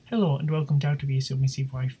Hello and welcome to How to Be a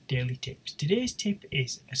Submissive Wife Daily Tips. Today's tip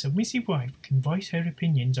is a submissive wife can voice her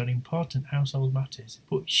opinions on important household matters,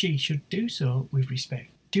 but she should do so with respect.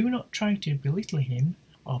 Do not try to belittle him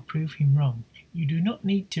or prove him wrong. You do not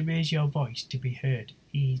need to raise your voice to be heard.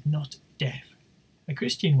 He is not deaf. A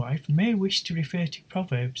Christian wife may wish to refer to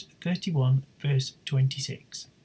Proverbs 31 verse 26.